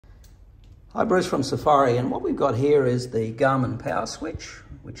Hi, Bruce from Safiery, and what we've got here is the Garmin Power Switch,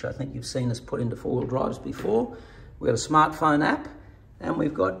 which I think you've seen us put into four-wheel drives before. We've got a smartphone app, and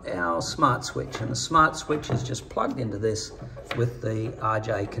we've got our smart switch, and the smart switch is just plugged into this with the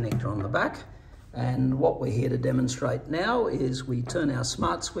RJ connector on the back. And what we're here to demonstrate now is we turn our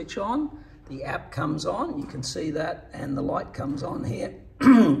smart switch on, the app comes on, you can see that, and the light comes on here.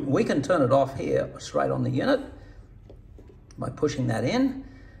 We can turn it off here straight on the unit by pushing that in.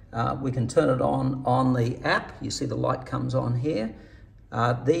 We can turn it on the app. You see the light comes on here.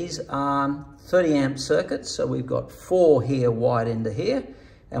 These are 30 amp circuits, so we've got 4 here wired into here,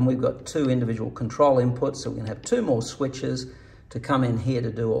 and we've got 2 individual control inputs, so we can have 2 more switches to come in here to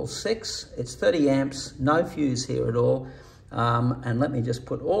do all 6. It's 30 amps, no fuse here at all. And let me just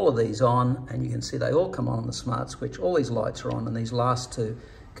put all of these on, and you can see they all come on the smart switch. All these lights are on, and these last 2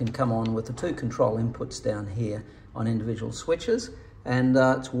 can come on with the 2 control inputs down here on individual switches. And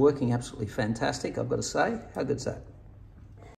it's working absolutely fantastic, I've got to say. How good's that?